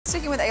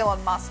Sticking with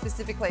Elon Musk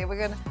specifically,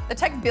 the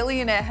tech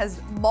billionaire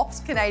has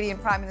mocked Canadian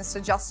Prime Minister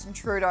Justin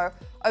Trudeau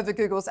over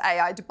Google's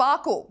AI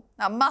debacle.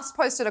 Now, Musk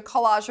posted a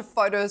collage of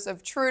photos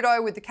of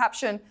Trudeau with the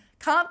caption,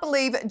 "Can't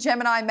believe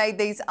Gemini made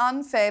these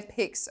unfair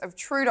pics of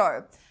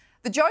Trudeau."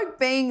 The joke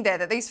being there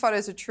that these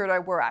photos of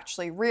Trudeau were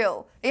actually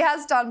real. He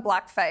has done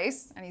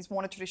blackface and he's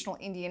worn a traditional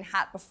Indian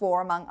hat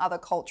before, among other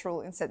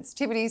cultural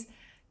insensitivities.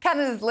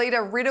 Canada's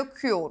leader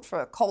ridiculed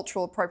for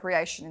cultural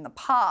appropriation in the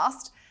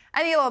past.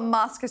 And Elon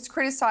Musk has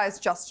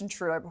criticised Justin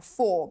Trudeau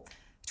before,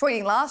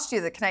 tweeting last year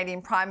that the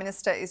Canadian Prime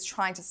Minister is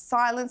trying to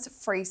silence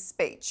free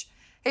speech.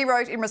 He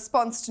wrote in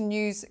response to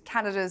News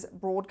Canada's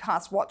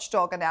broadcast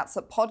watchdog announced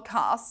that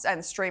podcasts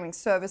and streaming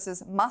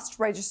services must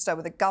register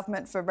with the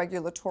government for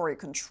regulatory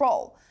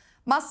control.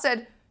 Musk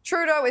said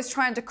Trudeau is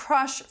trying to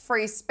crush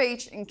free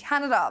speech in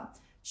Canada.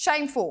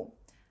 Shameful.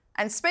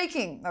 And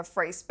speaking of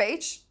free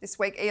speech, this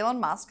week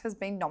Elon Musk has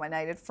been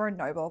nominated for a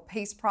Nobel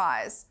Peace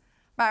Prize.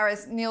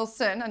 Maris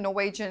Nielsen, a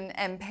Norwegian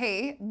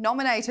MP,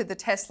 nominated the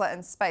Tesla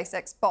and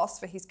SpaceX boss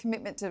for his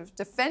commitment to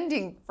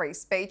defending free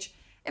speech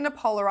in a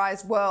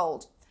polarized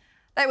world.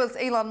 That was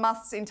Elon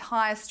Musk's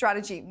entire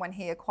strategy when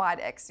he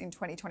acquired X in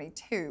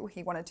 2022.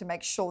 He wanted to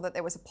make sure that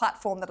there was a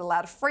platform that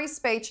allowed free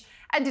speech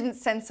and didn't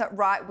censor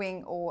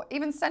right-wing or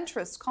even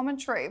centrist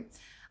commentary.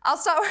 I'll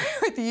start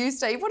with you,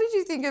 Steve. What did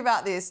you think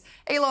about this?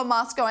 Elon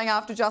Musk going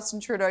after Justin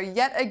Trudeau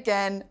yet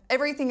again.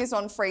 Everything is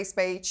on free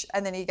speech,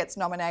 and then he gets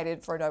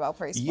nominated for a Nobel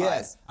Peace Prize.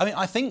 Yes. I mean,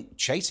 I think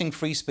chasing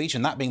free speech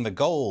and that being the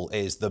goal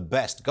is the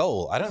best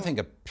goal. I don't think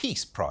a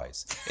peace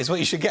prize is what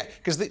you should get,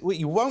 because what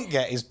you won't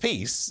get is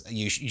peace.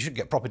 You should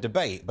get proper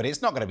debate, but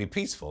it's not going to be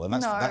peaceful, and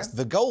that's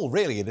the goal,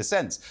 really, in a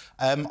sense.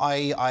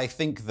 I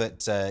think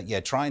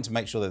that, trying to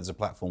make sure that there's a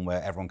platform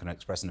where everyone can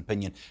express an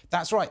opinion,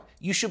 that's right.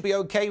 You should be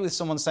OK with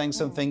someone saying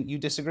something you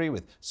disagree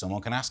with.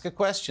 Someone can ask a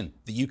question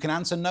that you can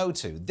answer no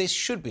to. This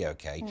should be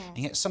OK. And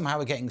yet somehow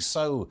we're getting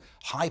so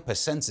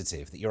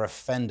hypersensitive that you're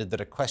offended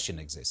that a question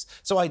exists.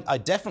 So I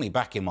definitely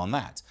back him on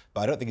that,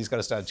 but I don't think he's got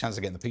a stand chance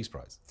of getting the Peace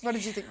Prize. What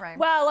did you think, Ray?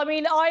 Well, I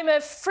mean, I'm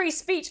a free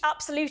speech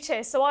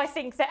absolutist, so I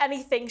think that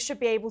anything should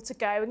be able to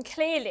go. And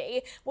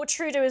clearly, what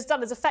Trudeau has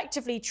done is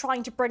effectively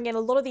trying to bring in a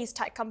lot of these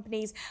tech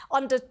companies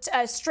under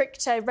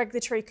strict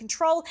regulatory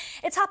control.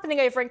 It's happening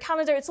over in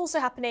Canada. It's also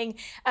happening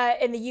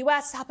in the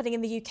US, it's happening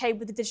in the UK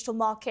with the Digital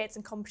Markets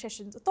and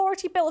Competition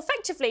Authority Bill.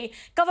 Effectively,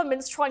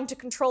 government's trying to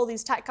control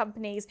these tech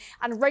companies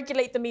and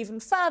regulate them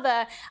even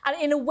further,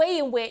 and in a way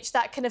in which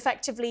that can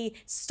effectively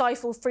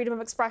stifle freedom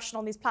of expression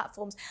on these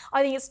platforms.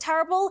 I think it's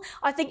terrible.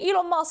 I think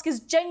Elon Musk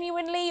is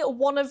genuinely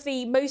one of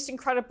the most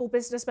incredible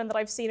businessmen that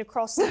I've seen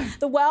across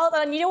the world.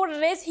 And you know what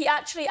it is? He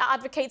actually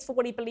advocates for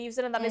what he believes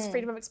in, and that is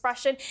freedom of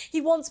expression.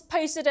 He once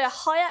posted a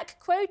Hayek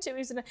quote. It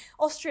was an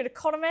Austrian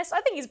economist.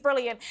 I think he's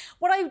brilliant.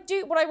 What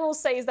I will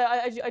say is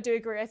that I do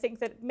agree. I think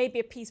that maybe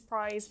a peace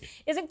prize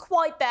isn't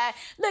quite there.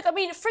 Look, I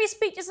mean, free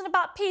speech isn't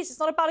about peace. It's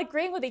not about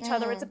agreeing with each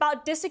other. It's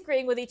about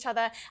disagreeing with each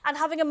other and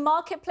having a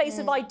marketplace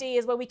of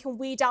ideas where we can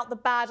weed out the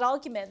bad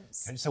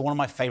arguments. So one of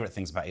my favourite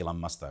things about Elon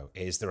Musk, though,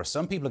 is there are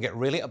some people who get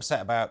really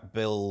upset about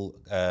Bill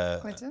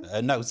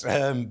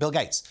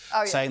Gates,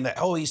 saying that,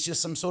 he's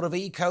just some sort of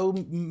eco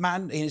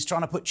man, he's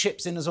trying to put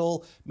chips in us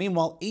all.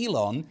 Meanwhile,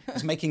 Elon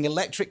is making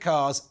electric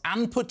cars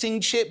and putting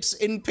chips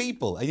in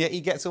people, and yet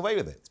he gets away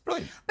with it. It's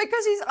brilliant.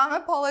 Because he's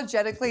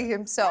unapologetically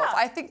himself. Yeah.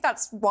 I think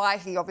that's why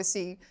he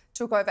obviously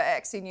took over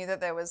X. He knew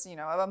that there was,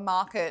 a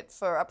market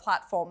for a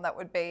platform that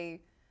would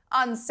be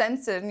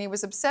uncensored, and he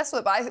was obsessed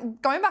with it.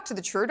 But going back to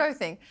the Trudeau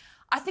thing,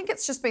 I think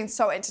it's just been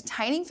so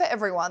entertaining for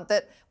everyone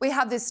that we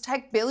have this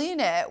tech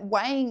billionaire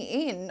weighing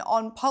in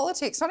on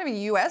politics, not even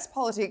US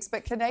politics,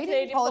 but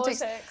Canadian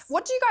politics.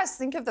 What do you guys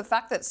think of the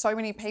fact that so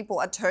many people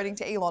are turning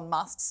to Elon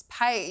Musk's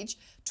page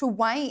to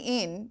weigh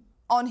in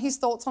on his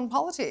thoughts on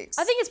politics?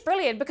 I think it's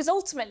brilliant because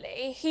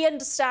ultimately he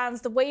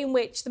understands the way in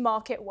which the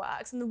market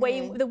works and the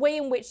way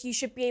in which you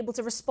should be able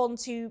to respond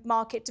to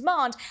market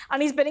demand,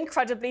 and he's been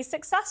incredibly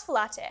successful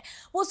at it.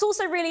 What's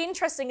also really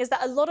interesting is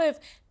that a lot of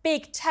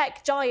big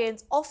tech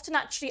giants often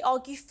actually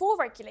argue for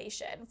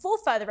regulation, for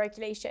further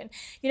regulation.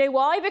 You know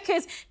why?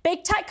 Because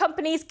big tech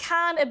companies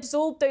can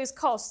absorb those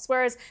costs,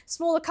 whereas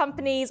smaller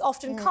companies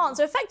often can't.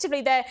 So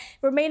effectively, they're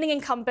remaining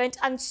incumbent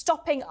and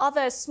stopping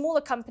other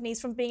smaller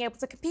companies from being able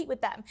to compete with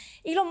them.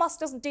 Elon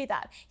Musk doesn't do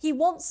that. He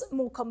wants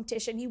more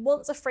competition, he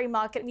wants a free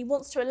market, and he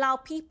wants to allow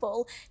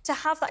people to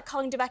have that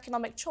kind of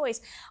economic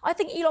choice. I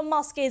think Elon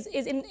Musk is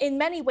in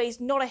many ways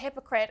not a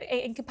hypocrite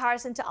in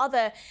comparison to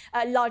other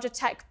larger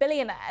tech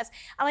billionaires.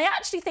 And I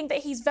actually think that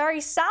he's very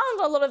sound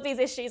on a lot of these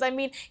issues. I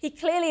mean, he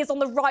clearly is on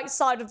the right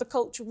side of the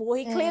culture war.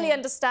 He clearly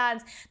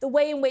understands the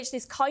way in which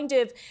this kind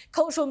of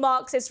cultural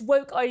Marxist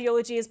woke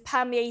ideology has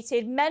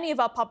permeated many of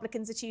our public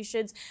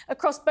institutions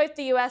across both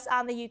the US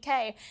and the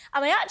UK.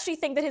 And I actually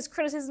think that his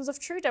criticisms of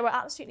Trudeau are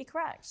absolutely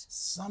correct.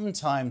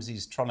 Sometimes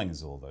he's trolling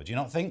us all, though. Do you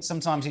not think?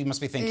 Sometimes he must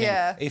be thinking,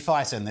 Yeah. if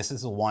I send this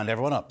will wind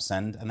everyone up,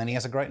 and then he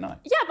has a great night.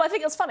 Yeah, but I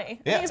think it's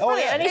funny. I think it's Oh,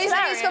 brilliant. yeah. And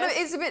he's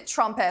He's a bit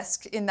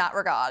Trump-esque in that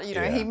regard. You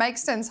know, Yeah. he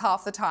makes sense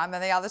half the time,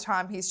 and the other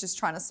time he's just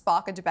trying to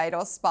spark a debate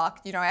or spark,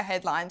 you know, a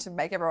headline to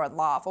make everyone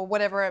laugh or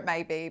whatever it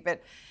may be.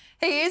 But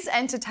he is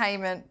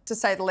entertainment, to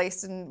say the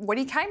least. And when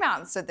he came out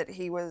and said that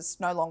he was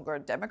no longer a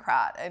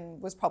Democrat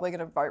and was probably going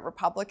to vote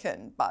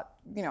Republican, but,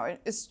 you know,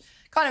 it's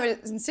kind of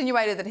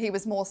insinuated that he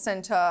was more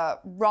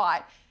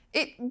centre-right,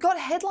 it got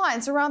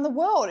headlines around the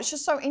world. It's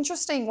just so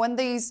interesting when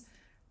these,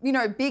 you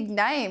know, big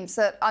names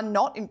that are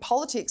not in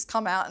politics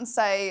come out and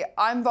say,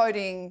 I'm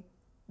voting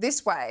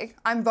this way.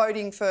 I'm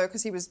voting for,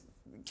 because he was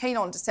keen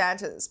on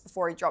DeSantis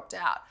before he dropped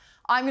out.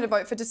 I'm going to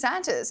vote for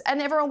DeSantis.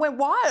 And everyone went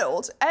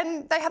wild.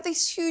 And they have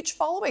these huge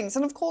followings.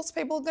 And of course,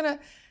 people are going to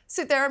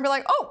sit there and be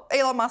like, oh,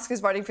 Elon Musk is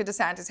voting for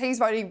DeSantis. He's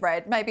voting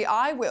red. Maybe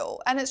I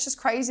will. And it's just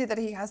crazy that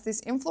he has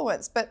this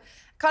influence. But it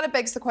kind of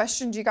begs the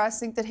question, do you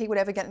guys think that he would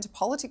ever get into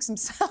politics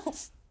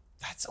himself?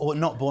 That's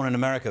not born in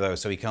America, though,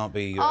 so he can't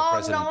be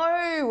president.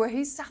 Oh, no.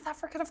 He's South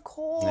African, of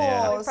course.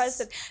 Yeah.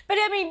 President. But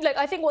I mean, look,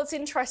 I think what's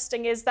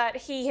interesting is that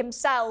he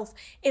himself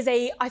is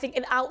I think,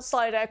 an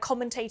outsider, a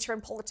commentator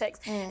in politics.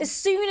 As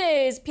soon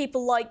as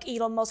people like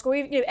Elon Musk or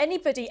even, you know,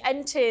 anybody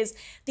enters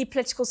the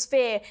political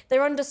sphere,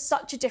 they're under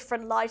such a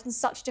different light and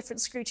such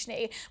different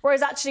scrutiny.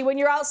 Whereas actually, when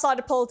you're outside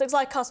of politics,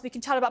 like us, we can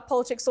chat about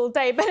politics all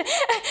day. But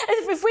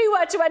if we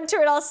were to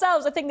enter it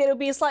ourselves, I think that it would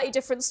be a slightly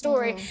different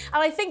story. And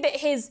I think that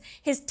his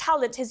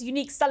talent, his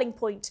unique selling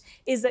point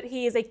is that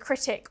he is a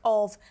critic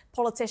of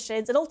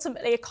politicians and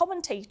ultimately a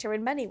commentator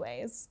in many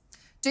ways.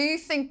 Do you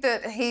think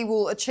that he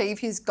will achieve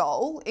his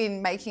goal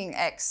in making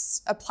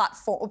X a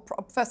platform,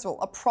 first of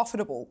all, a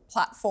profitable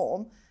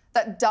platform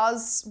that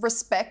does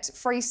respect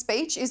free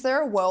speech? Is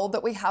there a world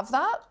that we have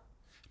that?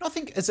 I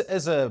think as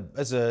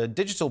a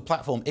digital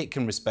platform, it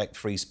can respect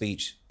free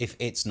speech if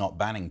it's not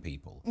banning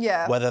people.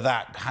 Yeah. Whether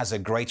that has a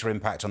greater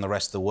impact on the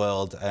rest of the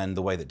world and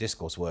the way that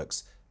discourse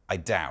works, I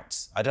doubt.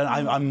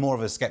 I'm more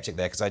of a skeptic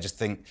there because I just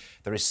think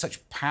there is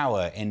such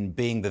power in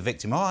being the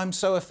victim. Oh, I'm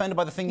so offended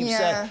by the thing you've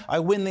said. I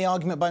win the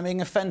argument by being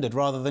offended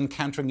rather than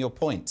countering your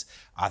point.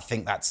 I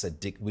think that's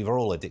we were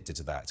all addicted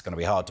to that. It's going to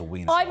be hard to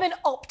wean us I'm off. an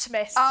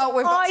optimist. Oh,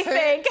 we've got I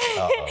think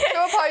two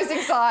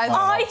opposing sides.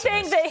 I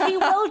think that he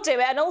will do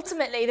it, and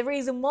ultimately the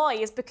reason why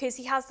is because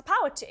he has the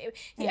power to.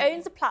 He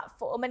owns a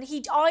platform, and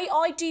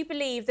I do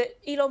believe that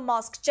Elon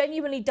Musk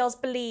genuinely does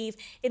believe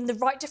in the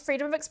right to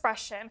freedom of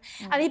expression,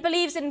 and he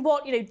believes in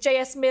what, you know,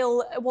 J.S.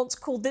 Mill once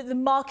called the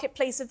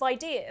marketplace of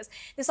ideas.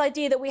 This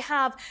idea that we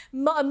have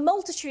a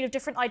multitude of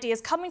different ideas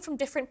coming from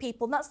different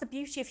people, and that's the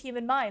beauty of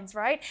human minds,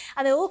 right?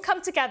 And they'll all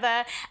come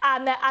together,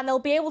 and they'll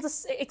be able to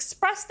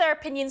express their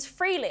opinions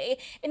freely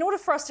in order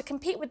for us to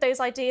compete with those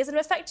ideas and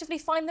effectively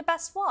find the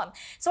best one.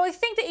 So I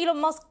think that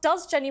Elon Musk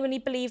does genuinely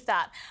believe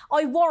that.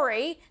 I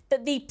worry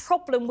that the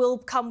problem will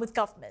come with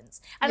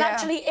governments. And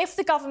actually, if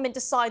the government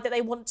decide that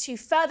they want to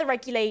further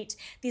regulate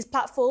these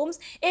platforms,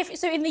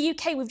 so in the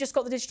UK, we've just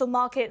got the Digital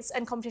Markets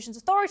and Competitions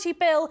Authority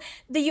bill.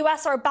 The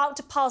US are about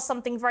to pass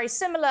something very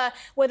similar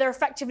where they're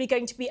effectively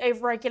going to be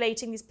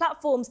over-regulating these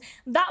platforms.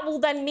 That will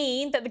then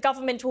mean that the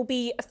government will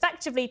be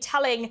effectively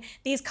telling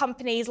these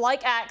companies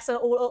like X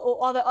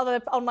or other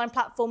online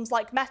platforms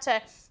like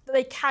Meta that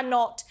they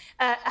cannot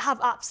have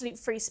absolute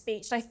free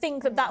speech. And I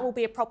think that will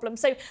be a problem.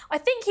 So I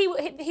think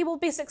he will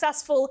be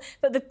successful,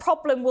 but the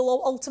problem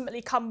will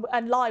ultimately come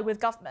and lie with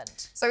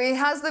government. So he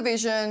has the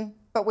vision,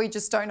 but we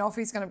just don't know if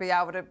he's going to be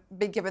able to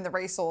be given the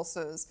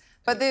resources.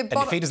 But and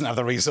if he doesn't have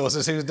the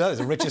resources, who does?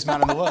 The richest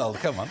man in the world,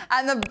 come on.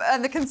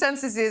 And the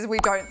consensus is we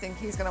don't think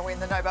he's going to win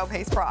the Nobel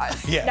Peace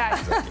Prize. Yeah,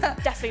 No,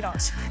 exactly. definitely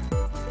not.